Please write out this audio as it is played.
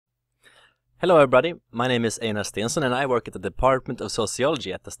Hello everybody, my name is Einar Stensson and I work at the Department of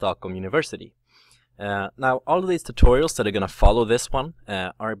Sociology at the Stockholm University. Now all of these tutorials that are going to follow this one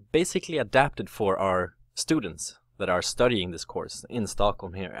are basically adapted for our students that are studying this course in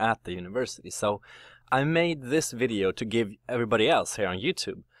Stockholm here at the university. So I made this video to give everybody else here on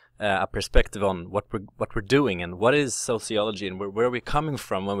YouTube a perspective on what we're doing and what is sociology and where we're coming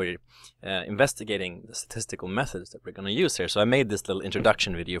from when we're investigating the statistical methods that we're going to use here. So I made this little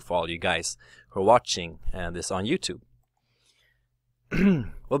introduction video for all you guys who are watching this on YouTube.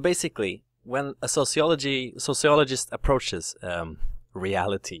 Well, basically, when a sociologist approaches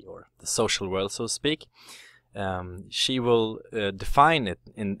reality or the social world, so to speak, she will define it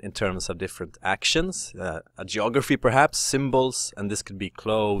in terms of different actions, a geography perhaps, symbols, and this could be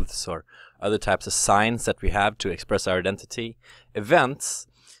clothes or other types of signs that we have to express our identity, events,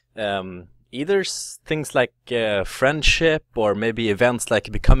 either things like friendship or maybe events like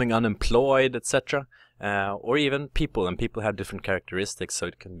becoming unemployed, etc., or even people, and people have different characteristics, so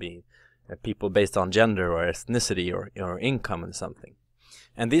it can be people based on gender or ethnicity or income and something.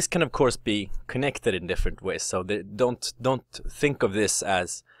 And these can of course be connected in different ways, so they don't think of this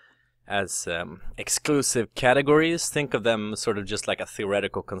as exclusive categories. Think of them sort of just like a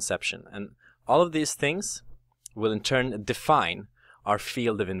theoretical conception, and all of these things will in turn define our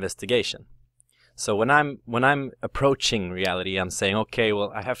field of investigation. So when I'm approaching reality, I'm saying, okay,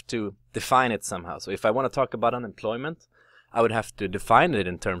 well, I have to define it somehow. So if I want to talk about unemployment, I would have to define it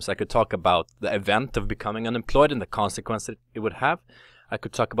in terms. I could talk about the event of becoming unemployed and the consequences it would have. I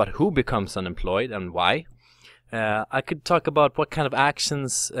could talk about who becomes unemployed and why. I could talk about what kind of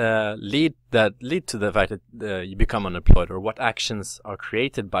actions lead to the fact that you become unemployed, or what actions are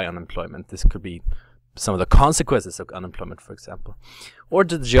created by unemployment. This could be some of the consequences of unemployment, for example. Or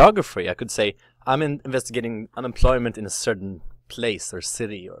the geography. I could say I'm investigating unemployment in a certain place or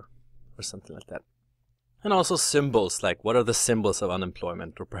city or something like that. And also symbols, like what are the symbols of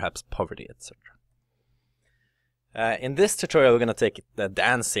unemployment or perhaps poverty, etc. In this tutorial, we're going to take the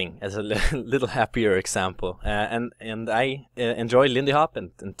dancing as a little happier example. And I enjoy Lindy Hop,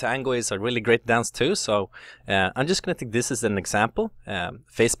 and tango is a really great dance too. So I'm just going to take this as an example.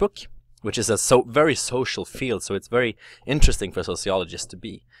 Facebook, which is a very social field, so it's very interesting for sociologists to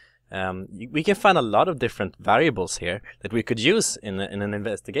be. We can find a lot of different variables here that we could use in an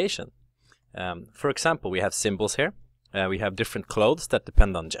investigation. For example, we have symbols here. We have different clothes that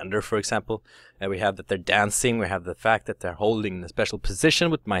depend on gender, for example. We have that they're dancing. We have the fact that they're holding a special position,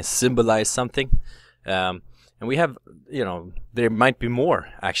 which might symbolize something. And we have, there might be more,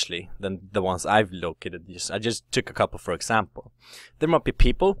 actually, than the ones I've located. I just took a couple for example. There might be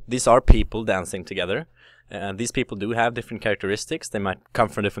people. These are people dancing together. And these people do have different characteristics. They might come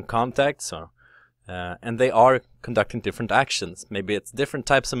from different contexts, and they are conducting different actions. Maybe it's different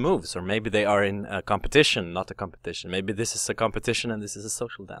types of moves, or maybe they are in a competition, not a competition. Maybe this is a competition and this is a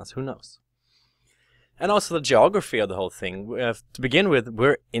social dance. Who knows? And also the geography of the whole thing. To begin with,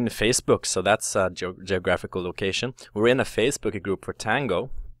 we're in Facebook, so that's a geographical location. We're in a Facebook group for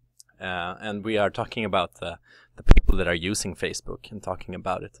tango, and we are talking about the people that are using Facebook and talking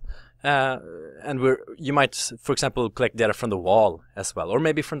about it. And you might, for example, collect data from the wall as well, or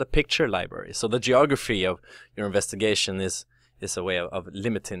maybe from the picture library. So the geography of your investigation is a way of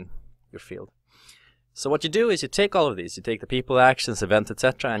limiting your field. So what you do is you take all of these, you take the people, actions, events,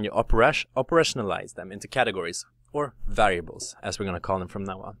 etc., and you operationalize them into categories, or variables, as we're going to call them from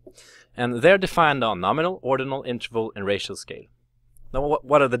now on. And they're defined on nominal, ordinal, interval, and ratio scale. Now,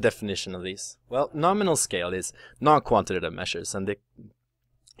 what are the definition of these? Well, nominal scale is non-quantitative measures, and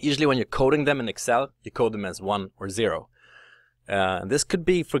usually when you're coding them in Excel, you code them as 1 or 0. This could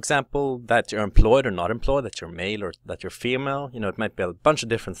be, for example, that you're employed or not employed, that you're male or that you're female. It might be a bunch of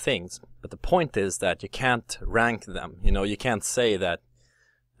different things. But the point is that you can't rank them. You can't say that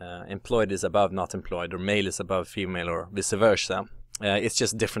employed is above not employed, or male is above female, or vice versa. It's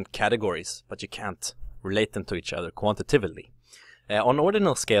just different categories, but you can't relate them to each other quantitatively. On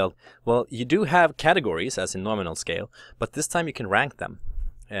ordinal scale, well, you do have categories, as in nominal scale, but this time you can rank them.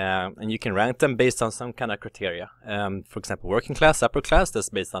 And you can rank them based on some kind of criteria. For example, working class, upper class, that's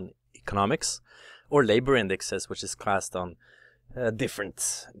based on economics, or labor indexes, which is classed on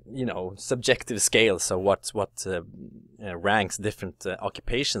different, subjective scales. So what ranks different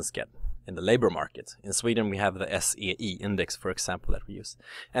occupations get in the labor market. In Sweden, we have the SEI index, for example, that we use.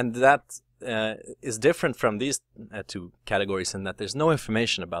 And that is different from these two categories in that there's no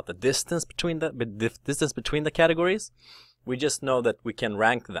information about the distance between the categories. We just know that we can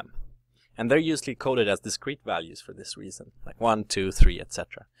rank them. And they're usually coded as discrete values for this reason, like 1, 2, 3,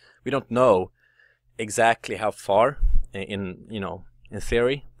 etc. We don't know exactly how far in in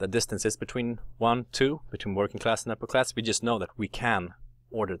theory the distance is between 1, 2, between working class and upper class. We just know that we can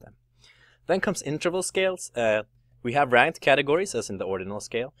order them. Then comes interval scales. We have ranked categories as in the ordinal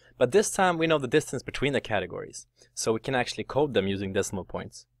scale, but this time we know the distance between the categories, so we can actually code them using decimal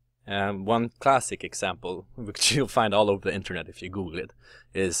points. One classic example, which you'll find all over the internet if you Google it,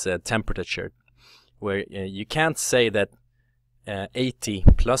 is temperature, where you can't say that 80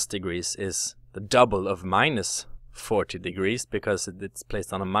 plus degrees is the double of minus 40 degrees because it's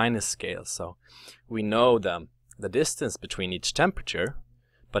placed on a minus scale. So we know the distance between each temperature,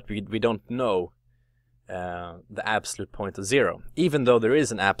 but we don't know the absolute point of 0, even though there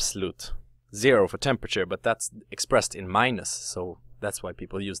is an absolute 0 for temperature, but that's expressed in minus, so that's why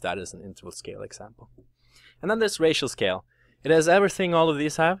people use that as an interval scale example. And then there's ratio scale. It has everything all of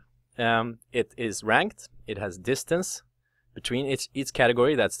these have. It is ranked, it has distance between each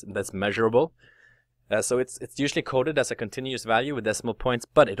category that's measurable. So it's usually coded as a continuous value with decimal points,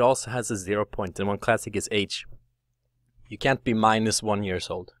 but it also has a 0 point, and one classic is age. You can't be minus 1 years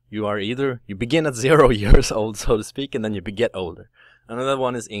old. You begin at 0 years old, so to speak, and then you get older. Another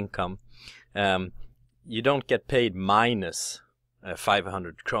one is income. You don't get paid minus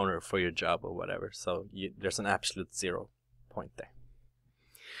 500 kroner for your job or whatever, so there's an absolute 0 point there.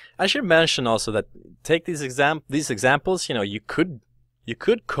 I should mention also that take these examples. You could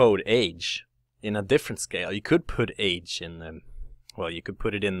code age in a different scale. You could put age in you could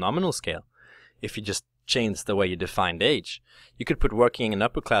put it in nominal scale if you just change the way you defined age. You could put working in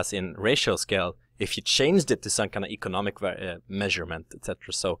upper class in ratio scale if you changed it to some kind of economic measurement,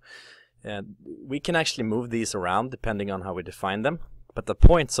 etc. So we can actually move these around depending on how we define them. But the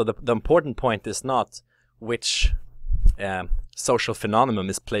important point is not which social phenomenon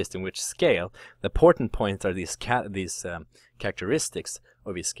is placed in which scale. The important point are these characteristics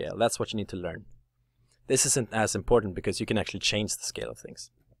of each scale. That's what you need to learn. This isn't as important because you can actually change the scale of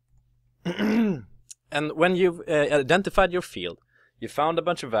things. And when you've identified your field, you found a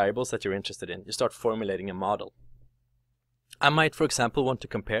bunch of variables that you're interested in, you start formulating a model. I might, for example, want to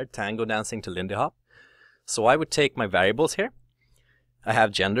compare tango dancing to Lindy Hop. So I would take my variables here. I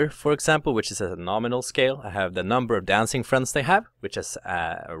have gender, for example, which is at a nominal scale. I have the number of dancing friends they have, which is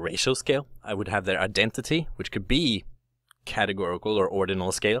a ratio scale. I would have their identity, which could be categorical or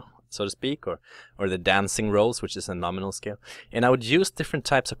ordinal scale, so to speak, or the dancing roles, which is a nominal scale. And I would use different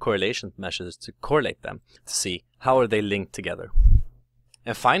types of correlation measures to correlate them, to see how are they linked together.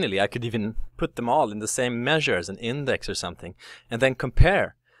 And finally, I could even put them all in the same measure as an index or something, and then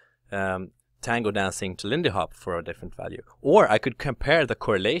compare tango dancing to Lindy Hop for a different value. Or I could compare the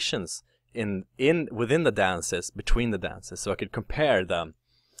correlations within the dances, between the dances. So I could compare the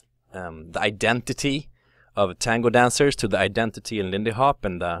identity of tango dancers to the identity in Lindy Hop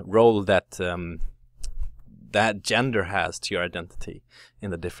and the role that that gender has to your identity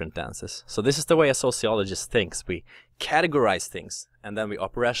in the different dances. So this is the way a sociologist thinks. We categorize things and then we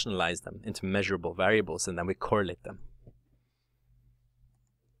operationalize them into measurable variables and then we correlate them.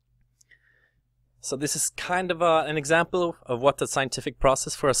 So this is kind of an example of what the scientific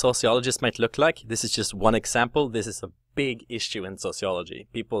process for a sociologist might look like. This is just one example. This is a big issue in sociology.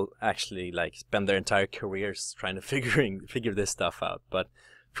 People actually spend their entire careers trying to figure this stuff out. But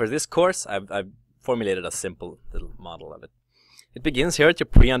for this course, I've formulated a simple little model of it. It begins here at your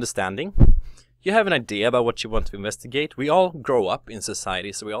pre-understanding. You have an idea about what you want to investigate. We all grow up in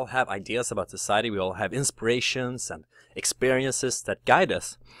society, so we all have ideas about society. We all have inspirations and experiences that guide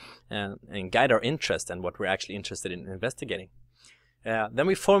us and guide our interest and what we're actually interested in investigating. Then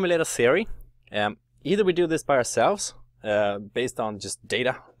we formulate a theory. Either we do this by ourselves, based on just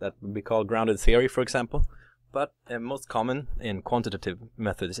data that would be called grounded theory, for example. But most common in quantitative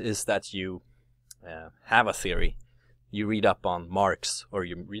methods is that you have a theory. You read up on Marx, or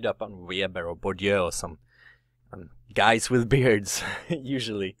you read up on Weber or Bourdieu or some guys with beards,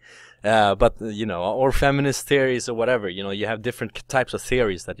 usually. But, or feminist theories or whatever. You have different types of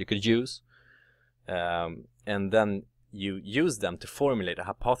theories that you could use. And then you use them to formulate a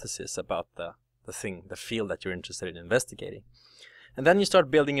hypothesis about the field that you're interested in investigating. And then you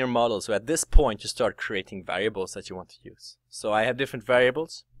start building your model. So at this point, you start creating variables that you want to use. So I have different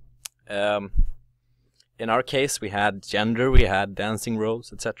variables. In our case, we had gender, we had dancing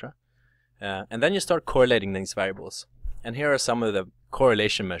roles, etc. And then you start correlating these variables. And here are some of the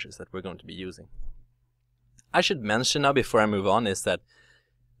correlation measures that we're going to be using. I should mention now, before I move on, is that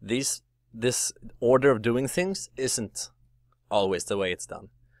this order of doing things isn't always the way it's done.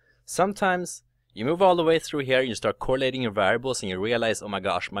 Sometimes you move all the way through here, you start correlating your variables, and you realize, oh my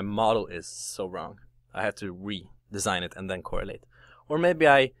gosh, my model is so wrong. I have to redesign it and then correlate. Or maybe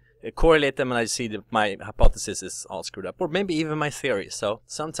I correlate them and I see that my hypothesis is all screwed up, or maybe even my theory. So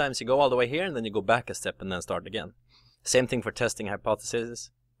sometimes you go all the way here and then you go back a step and then start again. Same thing for testing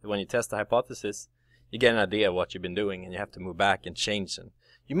hypotheses. When you test a hypothesis, you get an idea of what you've been doing and you have to move back and change, and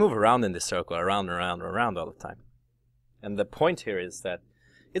you move around in this circle, around and around and around all the time. And the point here is that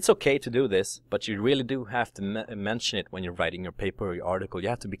it's okay to do this, but you really do have to mention it when you're writing your paper or your article. You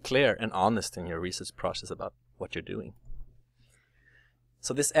have to be clear and honest in your research process about what you're doing.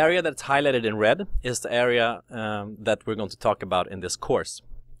 So this area that's highlighted in red is the area that we're going to talk about in this course.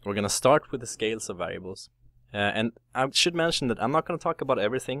 We're going to start with the scales of variables. And I should mention that I'm not going to talk about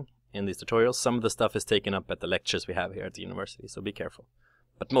everything in these tutorials. Some of the stuff is taken up at the lectures we have here at the university, so be careful.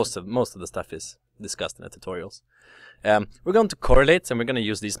 But most of the stuff is discussed in the tutorials. We're going to correlate, and we're going to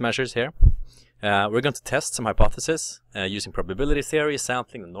use these measures here. We're going to test some hypotheses using probability theory,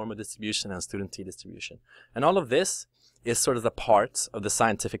 sampling, the normal distribution, and student t-distribution. And all of this is sort of the parts of the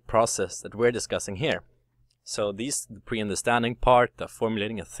scientific process that we're discussing here. So these, the pre-understanding part, the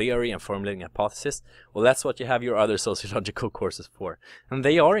formulating a theory and formulating a hypothesis, well, that's what you have your other sociological courses for. And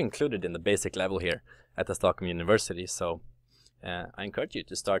they are included in the basic level here at the Stockholm University. So I encourage you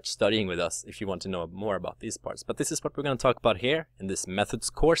to start studying with us if you want to know more about these parts. But this is what we're going to talk about here in this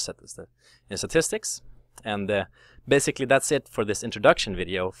methods course in statistics. And basically that's it for this introduction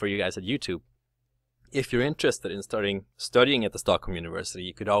video for you guys at YouTube. If you're interested in studying at the Stockholm University,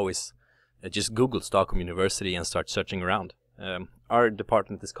 you could always just Google Stockholm University and start searching around. Our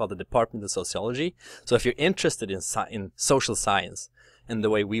department is called the Department of Sociology. So if you're interested in social science and the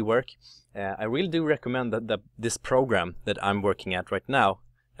way we work, I really do recommend this program that I'm working at right now,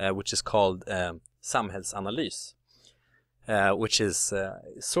 which is called Samhällsanalys, which is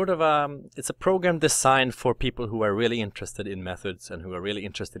sort of it's a program designed for people who are really interested in methods and who are really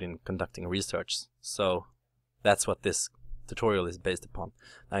interested in conducting research. So that's what this tutorial is based upon.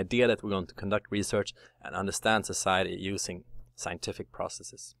 The idea that we're going to conduct research and understand society using scientific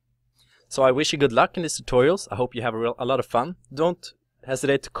processes. So I wish you good luck in these tutorials. I hope you have a lot of fun. Don't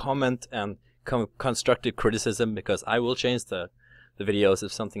hesitate to comment and constructive criticism, because I will change the videos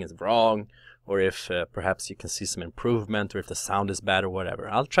if something is wrong, or if perhaps you can see some improvement, or if the sound is bad or whatever.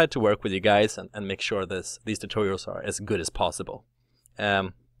 I'll try to work with you guys and make sure these tutorials are as good as possible.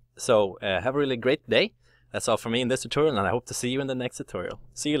 So have a really great day. That's all from me in this tutorial, and I hope to see you in the next tutorial.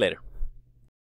 See you later.